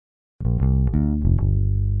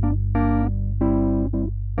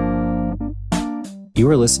You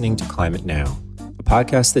are listening to Climate Now, a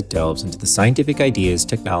podcast that delves into the scientific ideas,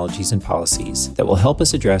 technologies, and policies that will help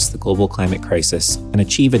us address the global climate crisis and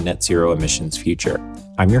achieve a net zero emissions future.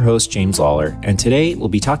 I'm your host, James Lawler, and today we'll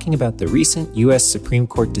be talking about the recent U.S. Supreme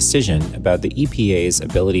Court decision about the EPA's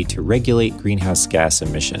ability to regulate greenhouse gas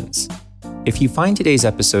emissions. If you find today's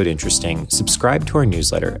episode interesting, subscribe to our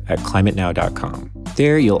newsletter at climatenow.com.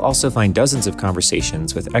 There, you'll also find dozens of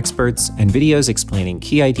conversations with experts and videos explaining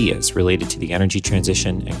key ideas related to the energy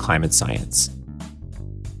transition and climate science.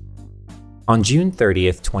 On June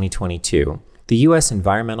 30th, 2022, the U.S.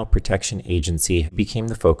 Environmental Protection Agency became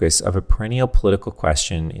the focus of a perennial political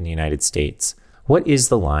question in the United States. What is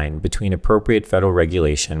the line between appropriate federal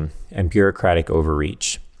regulation and bureaucratic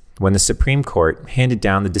overreach? When the Supreme Court handed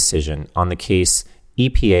down the decision on the case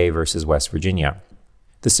EPA versus West Virginia.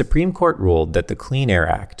 The Supreme Court ruled that the Clean Air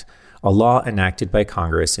Act, a law enacted by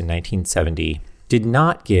Congress in 1970, did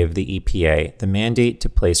not give the EPA the mandate to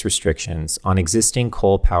place restrictions on existing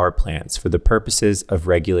coal power plants for the purposes of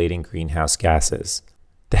regulating greenhouse gases.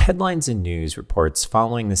 The headlines and news reports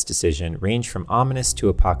following this decision range from ominous to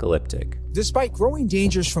apocalyptic. Despite growing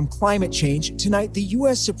dangers from climate change, tonight the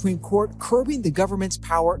U.S. Supreme Court curbing the government's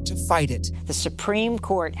power to fight it. The Supreme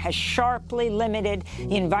Court has sharply limited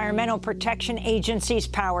the Environmental Protection Agency's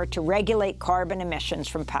power to regulate carbon emissions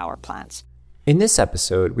from power plants. In this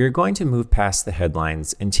episode, we are going to move past the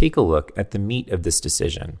headlines and take a look at the meat of this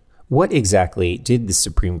decision. What exactly did the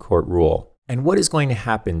Supreme Court rule? And what is going to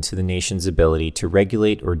happen to the nation's ability to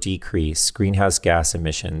regulate or decrease greenhouse gas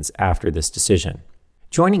emissions after this decision?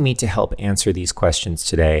 Joining me to help answer these questions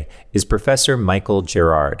today is Professor Michael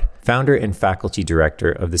Gerard, founder and faculty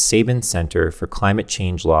director of the Sabin Center for Climate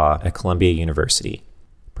Change Law at Columbia University.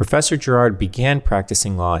 Professor Gerard began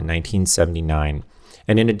practicing law in 1979,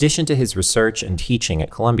 and in addition to his research and teaching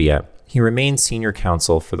at Columbia, he remains senior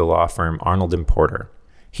counsel for the law firm Arnold & Porter.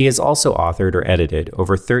 He has also authored or edited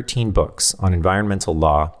over 13 books on environmental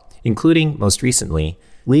law, including, most recently,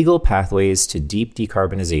 Legal Pathways to Deep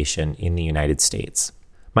Decarbonization in the United States.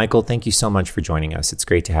 Michael, thank you so much for joining us. It's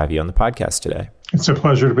great to have you on the podcast today. It's a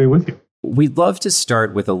pleasure to be with you. We'd love to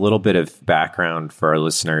start with a little bit of background for our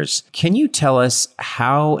listeners. Can you tell us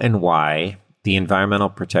how and why the Environmental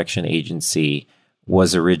Protection Agency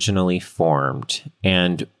was originally formed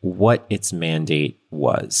and what its mandate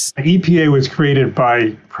was? The EPA was created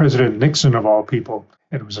by President Nixon, of all people.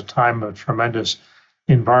 It was a time of tremendous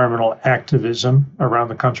environmental activism around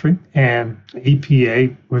the country. And the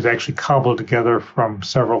EPA was actually cobbled together from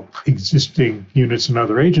several existing units and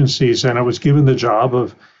other agencies, and it was given the job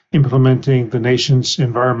of implementing the nation's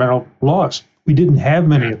environmental laws. We didn't have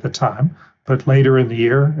many at the time, but later in the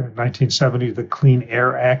year, in 1970, the Clean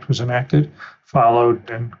Air Act was enacted, followed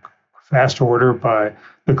in fast order by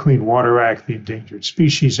the Clean Water Act, the Endangered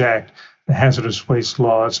Species Act, the hazardous waste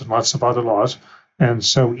laws, and lots of other laws. And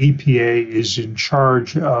so EPA is in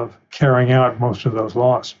charge of carrying out most of those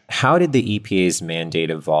laws. How did the EPA's mandate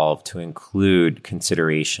evolve to include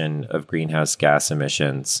consideration of greenhouse gas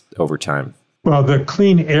emissions over time? Well, the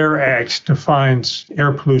Clean Air Act defines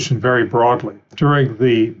air pollution very broadly. During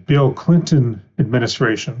the Bill Clinton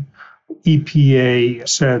administration, EPA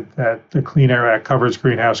said that the Clean Air Act covers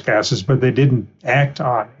greenhouse gases, but they didn't act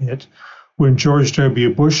on it. When George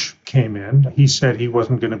W. Bush came in, he said he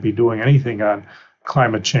wasn't going to be doing anything on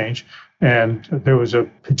climate change. And there was a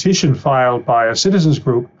petition filed by a citizens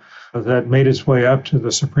group that made its way up to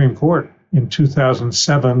the Supreme Court. In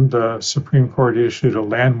 2007, the Supreme Court issued a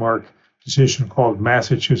landmark decision called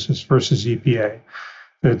Massachusetts versus EPA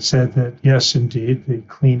that said that, yes, indeed, the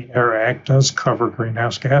Clean Air Act does cover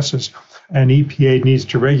greenhouse gases, and EPA needs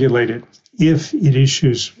to regulate it if it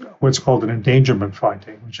issues what's called an endangerment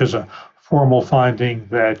finding, which is a formal finding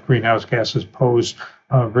that greenhouse gases pose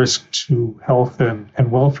a risk to health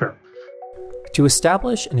and welfare. To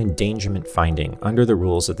establish an endangerment finding under the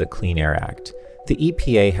rules of the Clean Air Act, the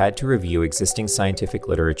EPA had to review existing scientific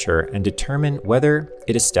literature and determine whether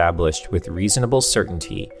it established with reasonable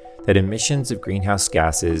certainty that emissions of greenhouse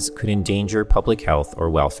gases could endanger public health or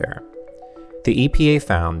welfare. The EPA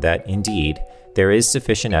found that, indeed, there is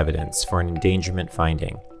sufficient evidence for an endangerment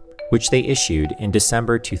finding, which they issued in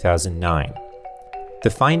December 2009. The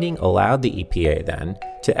finding allowed the EPA then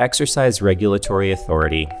to exercise regulatory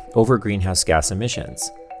authority over greenhouse gas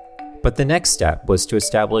emissions. But the next step was to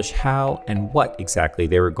establish how and what exactly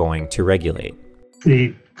they were going to regulate.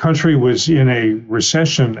 The country was in a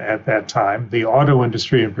recession at that time. The auto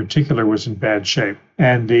industry in particular was in bad shape.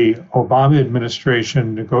 And the Obama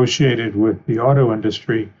administration negotiated with the auto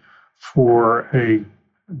industry for a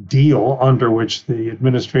deal under which the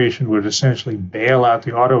administration would essentially bail out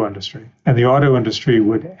the auto industry, and the auto industry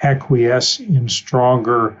would acquiesce in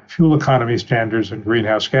stronger fuel economy standards and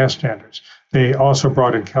greenhouse gas standards. They also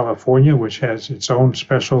brought in California, which has its own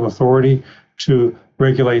special authority to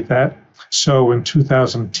regulate that. So in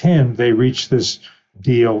 2010, they reached this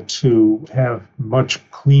deal to have much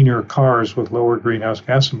cleaner cars with lower greenhouse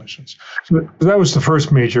gas emissions. So that was the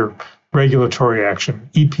first major regulatory action.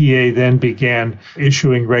 EPA then began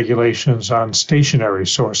issuing regulations on stationary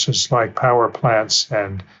sources like power plants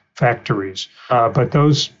and factories. But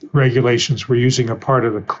those regulations were using a part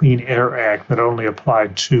of the Clean Air Act that only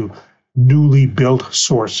applied to newly built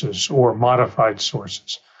sources or modified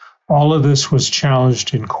sources. All of this was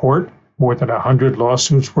challenged in court. More than 100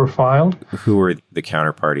 lawsuits were filed. Who were the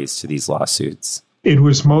counterparties to these lawsuits? It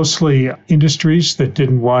was mostly industries that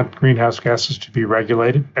didn't want greenhouse gases to be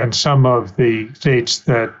regulated, and some of the states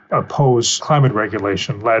that oppose climate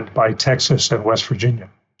regulation, led by Texas and West Virginia.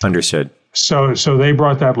 Understood. So they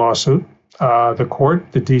brought that lawsuit. The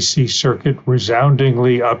court, the D.C. Circuit,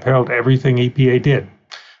 resoundingly upheld everything EPA did.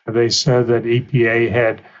 They said that EPA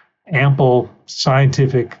had ample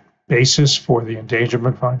scientific basis for the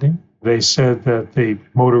endangerment finding. They said that the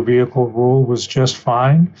motor vehicle rule was just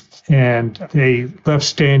fine, and they left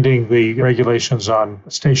standing the regulations on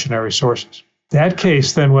stationary sources. That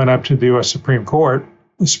case then went up to the U.S. Supreme Court.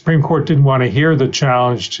 The Supreme Court didn't want to hear the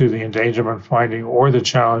challenge to the endangerment finding or the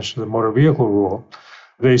challenge to the motor vehicle rule.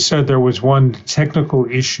 They said there was one technical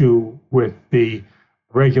issue with the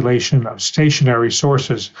regulation of stationary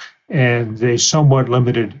sources, and they somewhat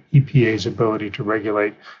limited EPA's ability to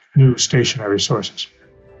regulate new stationary sources.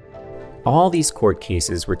 All these court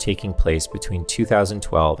cases were taking place between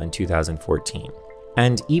 2012 and 2014,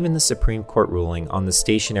 and even the Supreme Court ruling on the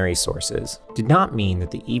stationary sources did not mean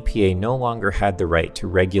that the EPA no longer had the right to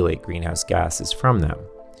regulate greenhouse gases from them.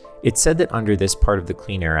 It said that under this part of the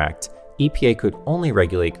Clean Air Act, EPA could only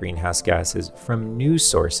regulate greenhouse gases from new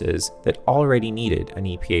sources that already needed an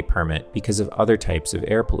EPA permit because of other types of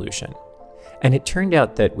air pollution. And it turned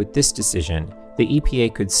out that with this decision, the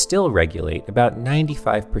EPA could still regulate about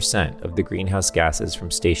 95% of the greenhouse gases from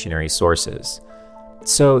stationary sources.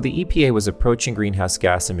 So the EPA was approaching greenhouse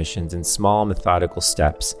gas emissions in small methodical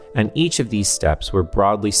steps, and each of these steps were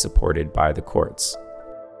broadly supported by the courts.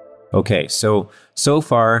 Okay, so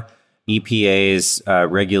far, EPA's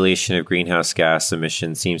regulation of greenhouse gas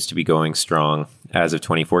emissions seems to be going strong as of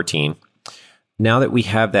 2014. Now that we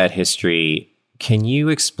have that history, can you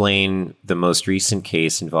explain the most recent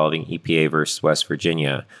case involving EPA versus West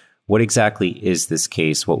Virginia? What exactly is this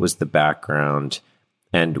case? What was the background?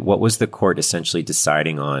 And what was the court essentially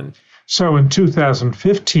deciding on? So in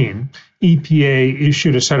 2015, EPA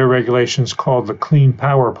issued a set of regulations called the Clean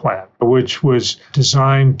Power Plan, which was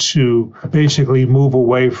designed to basically move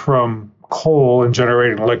away from coal and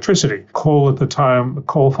generating electricity. Coal at the time,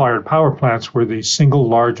 coal-fired power plants were the single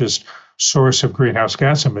largest source of greenhouse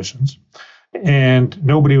gas emissions. And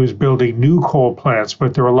nobody was building new coal plants,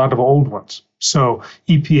 but there were a lot of old ones. So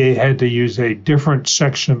EPA had to use a different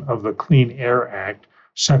section of the Clean Air Act,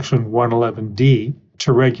 Section 111D,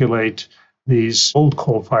 to regulate these old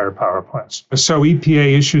coal-fired power plants. So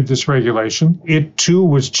EPA issued this regulation. It, too,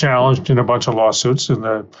 was challenged in a bunch of lawsuits in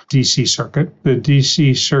the D.C. Circuit. The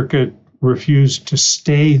D.C. Circuit refused to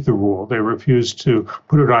stay the rule. They refused to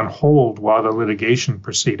put it on hold while the litigation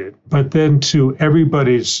proceeded. But then, to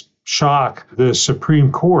everybody's shock, the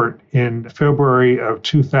Supreme Court in February of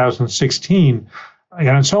 2016 on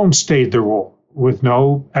its own stayed the rule with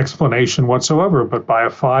no explanation whatsoever, but by a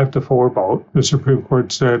 5-4 vote, the Supreme Court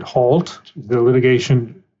said, halt, the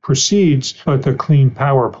litigation proceeds, but the Clean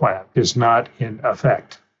Power Plan is not in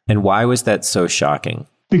effect. And why was that so shocking?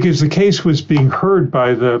 Because the case was being heard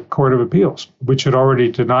by the Court of Appeals, which had already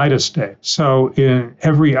denied a stay. So in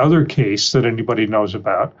every other case that anybody knows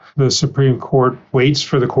about, the Supreme Court waits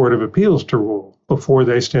for the Court of Appeals to rule before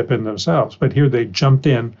they step in themselves. But here they jumped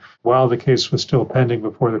in while the case was still pending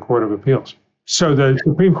before the Court of Appeals. So the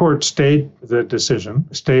Supreme Court stayed the decision,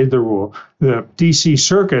 stayed the rule. The D.C.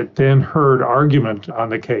 Circuit then heard argument on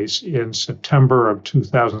the case in September of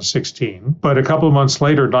 2016. But a couple of months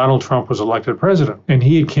later, Donald Trump was elected president, and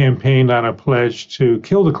he had campaigned on a pledge to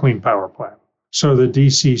kill the Clean Power Plan. So the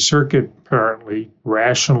D.C. Circuit apparently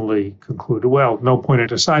rationally concluded, well, no point in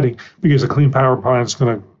deciding because the Clean Power Plan is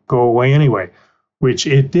going to go away anyway, which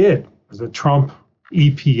it did. The Trump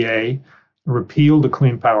EPA repealed the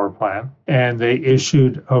Clean Power Plan, and they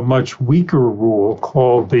issued a much weaker rule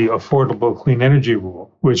called the Affordable Clean Energy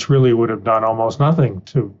Rule, which really would have done almost nothing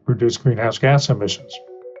to reduce greenhouse gas emissions.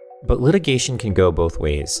 But litigation can go both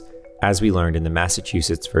ways, as we learned in the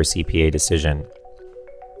Massachusetts versus EPA decision.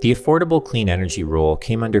 The Affordable Clean Energy Rule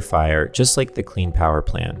came under fire just like the Clean Power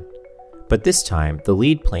Plan. But this time, the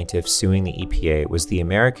lead plaintiff suing the EPA was the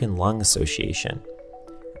American Lung Association.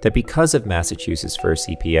 That because of Massachusetts' first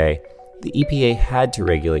EPA, the EPA had to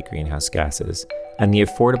regulate greenhouse gases, and the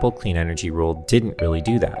Affordable Clean Energy Rule didn't really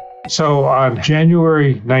do that. So on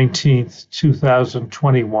January 19th,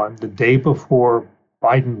 2021, the day before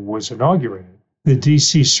Biden was inaugurated, the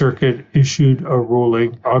D.C. Circuit issued a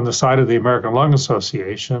ruling on the side of the American Lung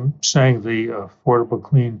Association saying the Affordable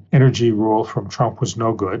Clean Energy Rule from Trump was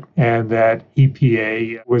no good and that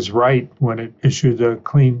EPA was right when it issued the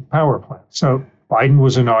Clean Power Plan. So Biden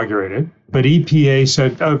was inaugurated, but EPA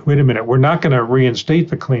said, oh, wait a minute, we're not going to reinstate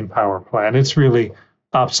the Clean Power Plan. It's really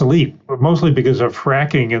obsolete, but mostly because of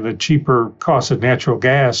fracking and the cheaper cost of natural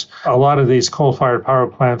gas. A lot of these coal-fired power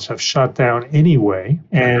plants have shut down anyway,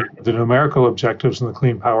 and the numerical objectives in the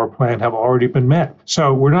Clean Power Plan have already been met.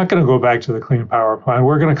 So we're not going to go back to the Clean Power Plan.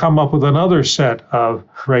 We're going to come up with another set of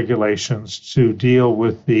regulations to deal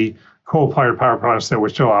with the coal-fired power plants that were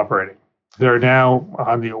still operating. There are now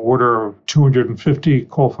on the order of 250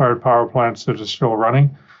 coal-fired power plants that are still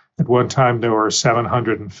running. At one time, there were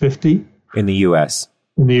 750. In the U.S.?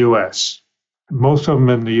 In the U.S. Most of them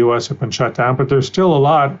in the U.S. have been shut down, but there's still a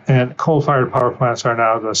lot, and coal-fired power plants are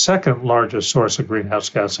now the second largest source of greenhouse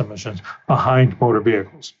gas emissions behind motor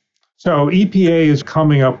vehicles. So EPA is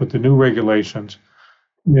coming up with the new regulations.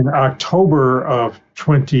 In October of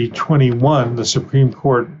 2021, the Supreme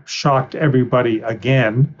Court shocked everybody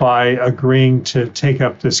again by agreeing to take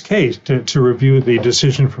up this case to review the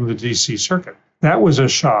decision from the D.C. Circuit. That was a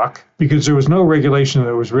shock because there was no regulation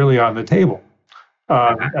that was really on the table.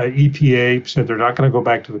 EPA said they're not going to go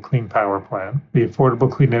back to the Clean Power Plan. The Affordable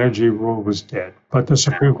Clean Energy Rule was dead. But the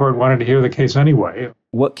Supreme Court wanted to hear the case anyway.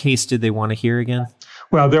 What case did they want to hear again?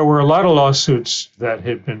 Well, there were a lot of lawsuits that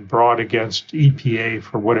had been brought against EPA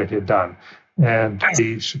for what it had done. And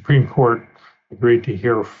the Supreme Court agreed to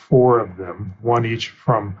hear 4 of them, one each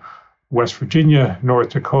from West Virginia,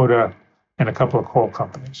 North Dakota, and a couple of coal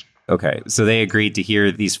companies. Okay, so they agreed to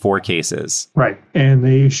hear these 4 cases. Right, and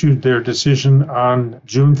they issued their decision on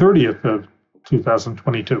June 30th of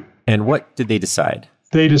 2022. And what did they decide?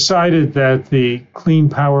 They decided that the Clean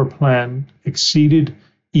Power Plan exceeded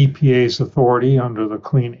EPA's authority under the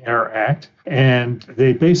Clean Air Act, and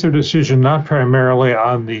they based their decision not primarily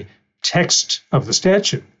on the text of the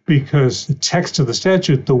statute, because the text of the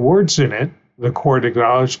statute, the words in it, the court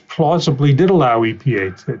acknowledged plausibly did allow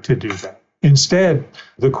EPA to do that. Instead,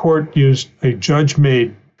 the court used a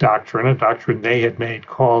judge-made doctrine, a doctrine they had made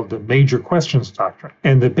called the Major Questions Doctrine.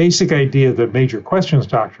 And the basic idea of the Major Questions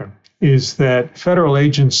Doctrine is that federal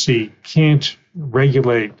agency can't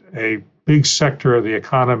regulate a big sector of the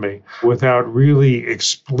economy without really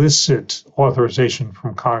explicit authorization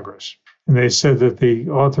from Congress. And they said that the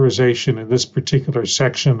authorization in this particular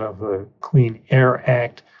section of the Clean Air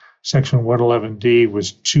Act, Section 111D,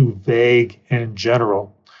 was too vague and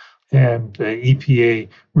general. And the EPA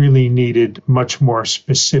really needed much more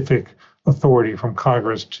specific authority from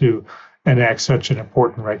Congress to enact such an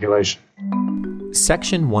important regulation.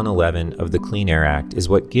 Section 111 of the Clean Air Act is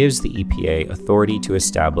what gives the EPA authority to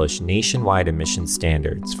establish nationwide emission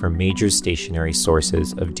standards for major stationary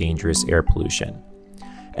sources of dangerous air pollution.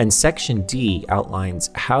 And Section D outlines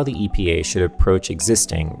how the EPA should approach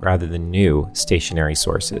existing rather than new stationary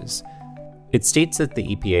sources. It states that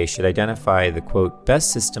the EPA should identify the, quote,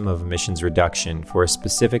 best system of emissions reduction for a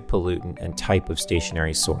specific pollutant and type of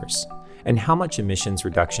stationary source, and how much emissions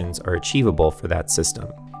reductions are achievable for that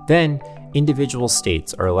system. Then, individual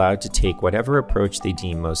states are allowed to take whatever approach they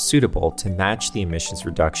deem most suitable to match the emissions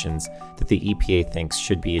reductions that the EPA thinks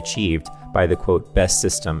should be achieved by the, quote, best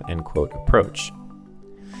system, end quote, approach.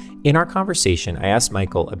 In our conversation, I asked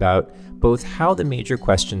Michael about both how the Major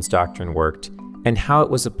Questions Doctrine worked and how it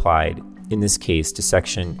was applied in this case to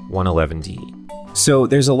Section 111D. So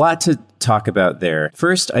there's a lot to talk about there.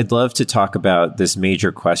 First, I'd love to talk about this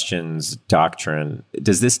Major Questions Doctrine.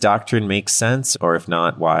 Does this doctrine make sense, or if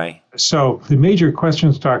not, why? So the Major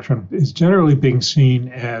Questions Doctrine is generally being seen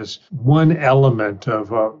as one element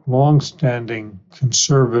of a longstanding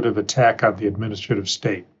conservative attack on the administrative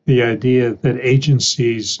state. The idea that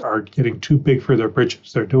agencies are getting too big for their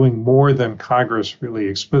britches. They're doing more than Congress really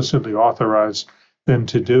explicitly authorized them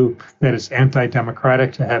to do, that it's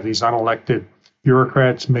anti-democratic to have these unelected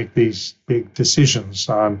bureaucrats make these big decisions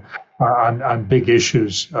on big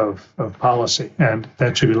issues of policy, and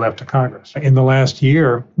that should be left to Congress. In the last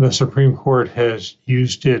year, the Supreme Court has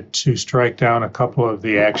used it to strike down a couple of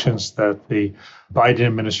the actions that the Biden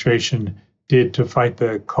administration did to fight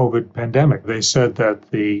the COVID pandemic. They said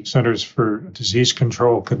that the Centers for Disease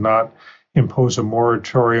Control could not impose a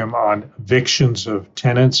moratorium on evictions of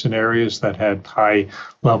tenants in areas that had high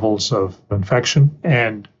levels of infection.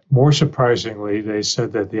 And more surprisingly, they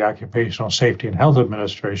said that the Occupational Safety and Health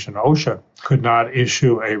Administration, OSHA, could not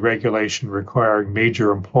issue a regulation requiring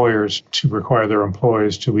major employers to require their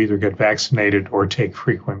employees to either get vaccinated or take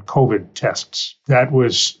frequent COVID tests. That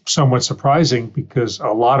was somewhat surprising because a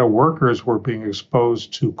lot of workers were being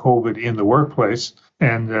exposed to COVID in the workplace,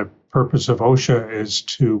 and the purpose of OSHA is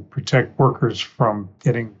to protect workers from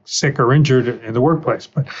getting sick or injured in the workplace.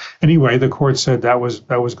 But anyway, the court said that was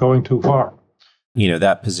going too far.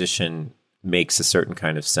 That position makes a certain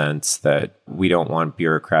kind of sense that we don't want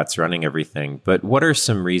bureaucrats running everything. But what are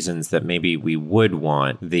some reasons that maybe we would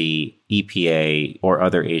want the EPA or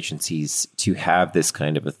other agencies to have this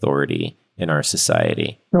kind of authority in our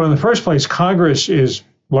society? Well, in the first place, Congress is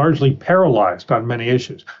largely paralyzed on many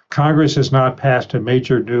issues. Congress has not passed a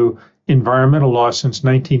major new environmental law since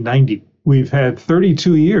 1990. We've had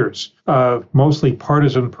 32 years of mostly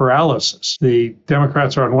partisan paralysis. The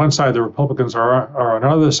Democrats are on one side, the Republicans are on the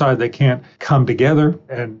other side. They can't come together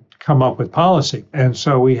and come up with policy. And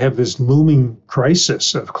so we have this looming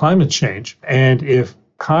crisis of climate change. And if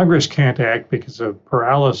Congress can't act because of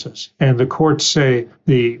paralysis, and the courts say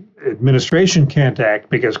the administration can't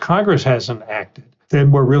act because Congress hasn't acted,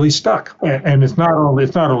 then we're really stuck. And it's not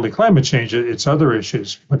only climate change, it's other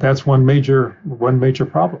issues. But that's one major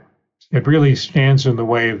problem. It really stands in the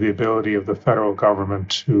way of the ability of the federal government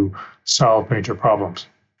to solve major problems.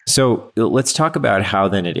 So let's talk about how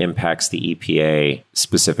then it impacts the EPA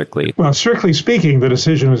specifically. Well, strictly speaking, the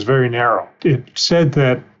decision was very narrow. It said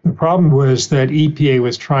that the problem was that EPA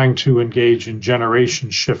was trying to engage in generation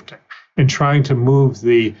shifting and trying to move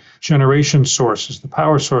the generation sources, the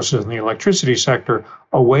power sources in the electricity sector,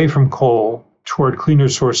 away from coal toward cleaner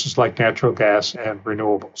sources like natural gas and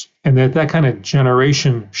renewables. And that kind of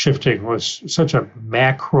generation shifting was such a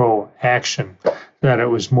macro action that it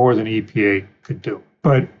was more than EPA could do.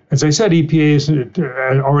 But as I said,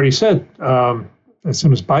 EPA already said as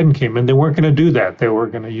soon as Biden came in, they weren't going to do that. They were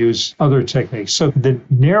going to use other techniques. So the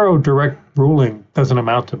narrow direct ruling doesn't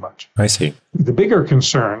amount to much. I see. The bigger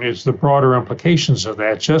concern is the broader implications of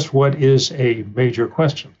that. Just what is a major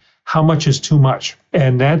question? How much is too much?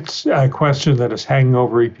 And that's a question that is hanging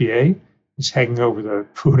over EPA. It's hanging over the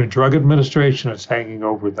Food and Drug Administration. It's hanging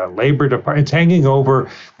over the Labor Department. It's hanging over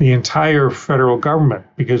the entire federal government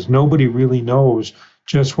because nobody really knows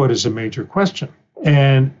just what is a major question.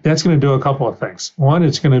 And that's going to do a couple of things. One,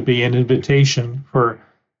 it's going to be an invitation for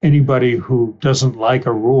anybody who doesn't like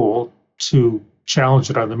a rule to challenge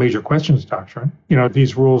it on the major questions doctrine.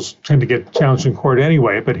 These rules tend to get challenged in court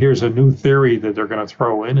anyway, but here's a new theory that they're going to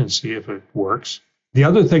throw in and see if it works. The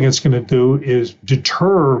other thing it's going to do is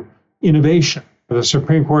deter innovation. The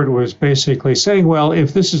Supreme Court was basically saying, well,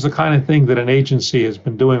 if this is the kind of thing that an agency has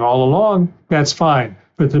been doing all along, that's fine.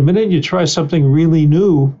 But the minute you try something really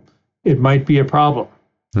new, it might be a problem.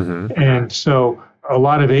 Mm-hmm. And so a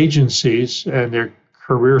lot of agencies and their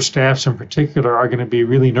career staffs in particular are going to be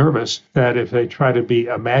really nervous that if they try to be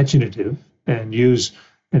imaginative and use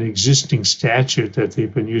an existing statute that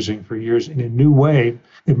they've been using for years in a new way,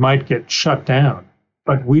 it might get shut down.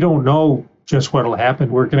 But we don't know just what will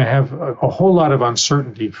happen. We're going to have a whole lot of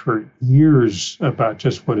uncertainty for years about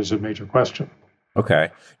just what is a major question. Okay.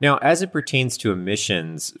 Now, as it pertains to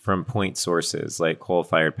emissions from point sources like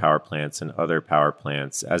coal-fired power plants and other power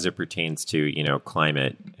plants, as it pertains to,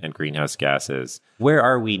 climate and greenhouse gases, where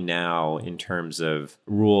are we now in terms of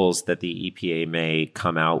rules that the EPA may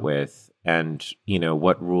come out with and,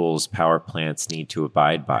 what rules power plants need to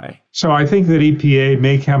abide by? So I think that EPA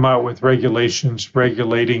may come out with regulations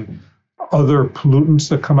regulating other pollutants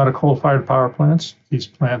that come out of coal-fired power plants. These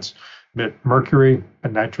plants emit mercury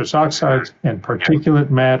and nitrous oxides and particulate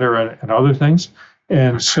matter and other things.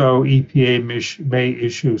 And so EPA may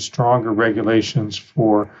issue stronger regulations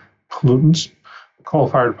for pollutants.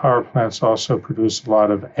 Coal-fired power plants also produce a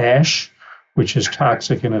lot of ash, which is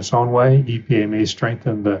toxic in its own way. EPA may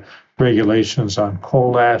strengthen the regulations on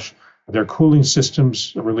coal ash. Their cooling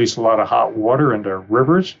systems release a lot of hot water into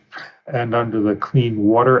rivers. And under the Clean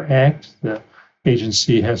Water Act, the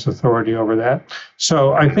agency has authority over that.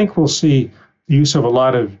 So I think we'll see the use of a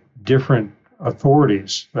lot of different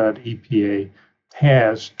authorities that EPA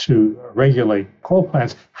has to regulate coal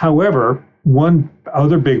plants. However, one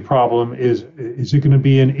other big problem is it going to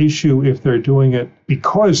be an issue if they're doing it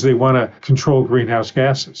because they want to control greenhouse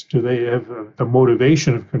gases? Do they have the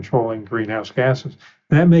motivation of controlling greenhouse gases?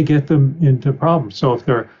 That may get them into problems. So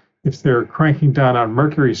if they're cranking down on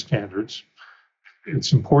mercury standards,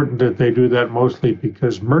 it's important that they do that mostly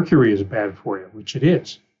because mercury is bad for you, which it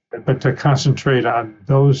is. but to concentrate on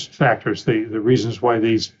those factors, the reasons why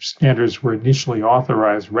these standards were initially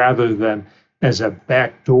authorized rather than as a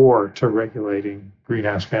backdoor to regulating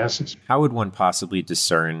greenhouse gases. How would one possibly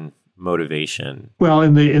discern motivation? Well,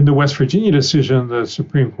 in the West Virginia decision, the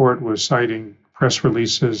Supreme Court was citing press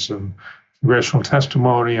releases and congressional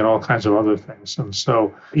testimony and all kinds of other things. And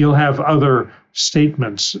so you'll have other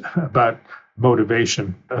statements about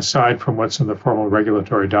motivation aside from what's in the formal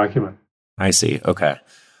regulatory document. I see. Okay.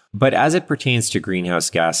 But as it pertains to greenhouse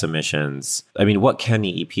gas emissions, I mean, what can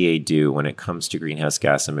the EPA do when it comes to greenhouse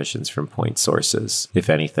gas emissions from point sources, if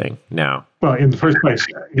anything, now? Well, in the first place,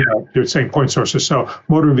 you're saying point sources. So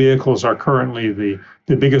motor vehicles are currently the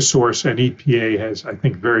biggest source, and EPA has, I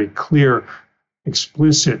think, very clear,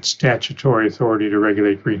 explicit statutory authority to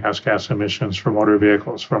regulate greenhouse gas emissions from motor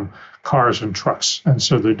vehicles, from cars and trucks. And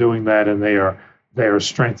so they're doing that, and they are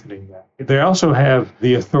strengthening that. They also have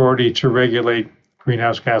the authority to regulate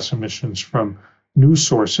greenhouse gas emissions from new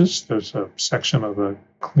sources. There's a section of the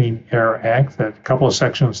Clean Air Act, a couple of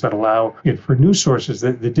sections that allow it for new sources.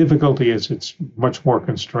 The difficulty is it's much more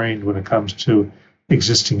constrained when it comes to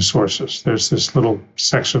existing sources. There's this little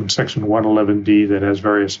section 111D, that has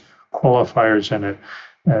various qualifiers in it.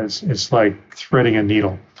 It's like threading a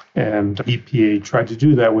needle. And EPA tried to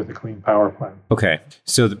do that with the Clean Power Plan. Okay.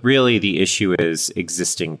 So really the issue is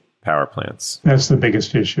existing power plants. That's the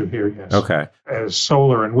biggest issue here, yes. Okay. As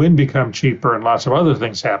solar and wind become cheaper and lots of other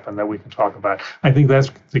things happen that we can talk about, I think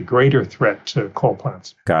that's the greater threat to coal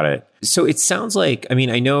plants. Got it. So it sounds like, I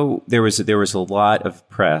mean, I know there was a lot of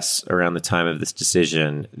press around the time of this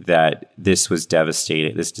decision that this was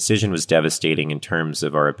devastating. This decision was devastating in terms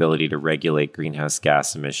of our ability to regulate greenhouse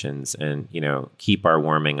gas emissions and, keep our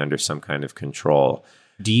warming under some kind of control.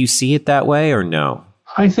 Do you see it that way or no?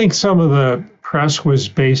 I think some of the press was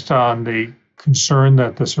based on the concern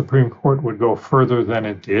that the Supreme Court would go further than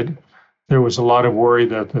it did. There was a lot of worry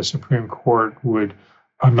that the Supreme Court would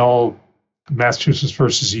annul Massachusetts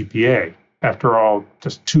versus EPA. After all,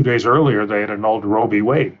 just 2 days earlier, they had annulled Roe v.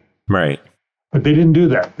 Wade. Right. But they didn't do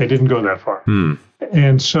that. They didn't go that far.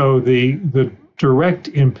 And so the direct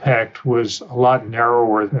impact was a lot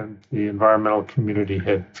narrower than the environmental community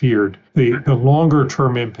had feared. The longer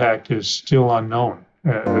term impact is still unknown.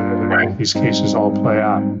 These cases all play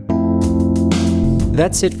out.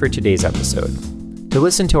 That's it for today's episode. To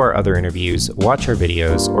listen to our other interviews, watch our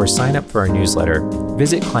videos, or sign up for our newsletter,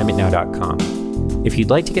 visit climatenow.com. If you'd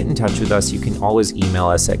like to get in touch with us, you can always email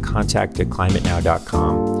us at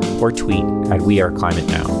contact@climatenow.com or tweet at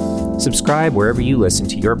 @WeAreClimateNow. Subscribe wherever you listen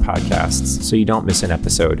to your podcasts so you don't miss an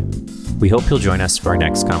episode. We hope you'll join us for our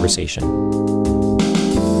next conversation.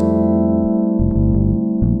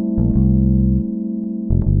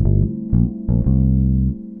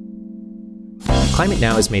 Climate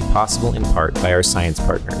Now is made possible in part by our science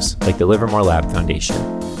partners, like the Livermore Lab Foundation.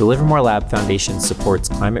 The Livermore Lab Foundation supports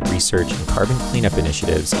climate research and carbon cleanup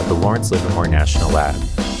initiatives at the Lawrence Livermore National Lab,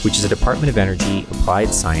 which is a Department of Energy,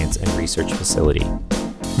 applied science, and research facility.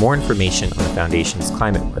 More information on the Foundation's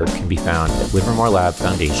climate work can be found at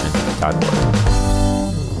livermorelabfoundation.org.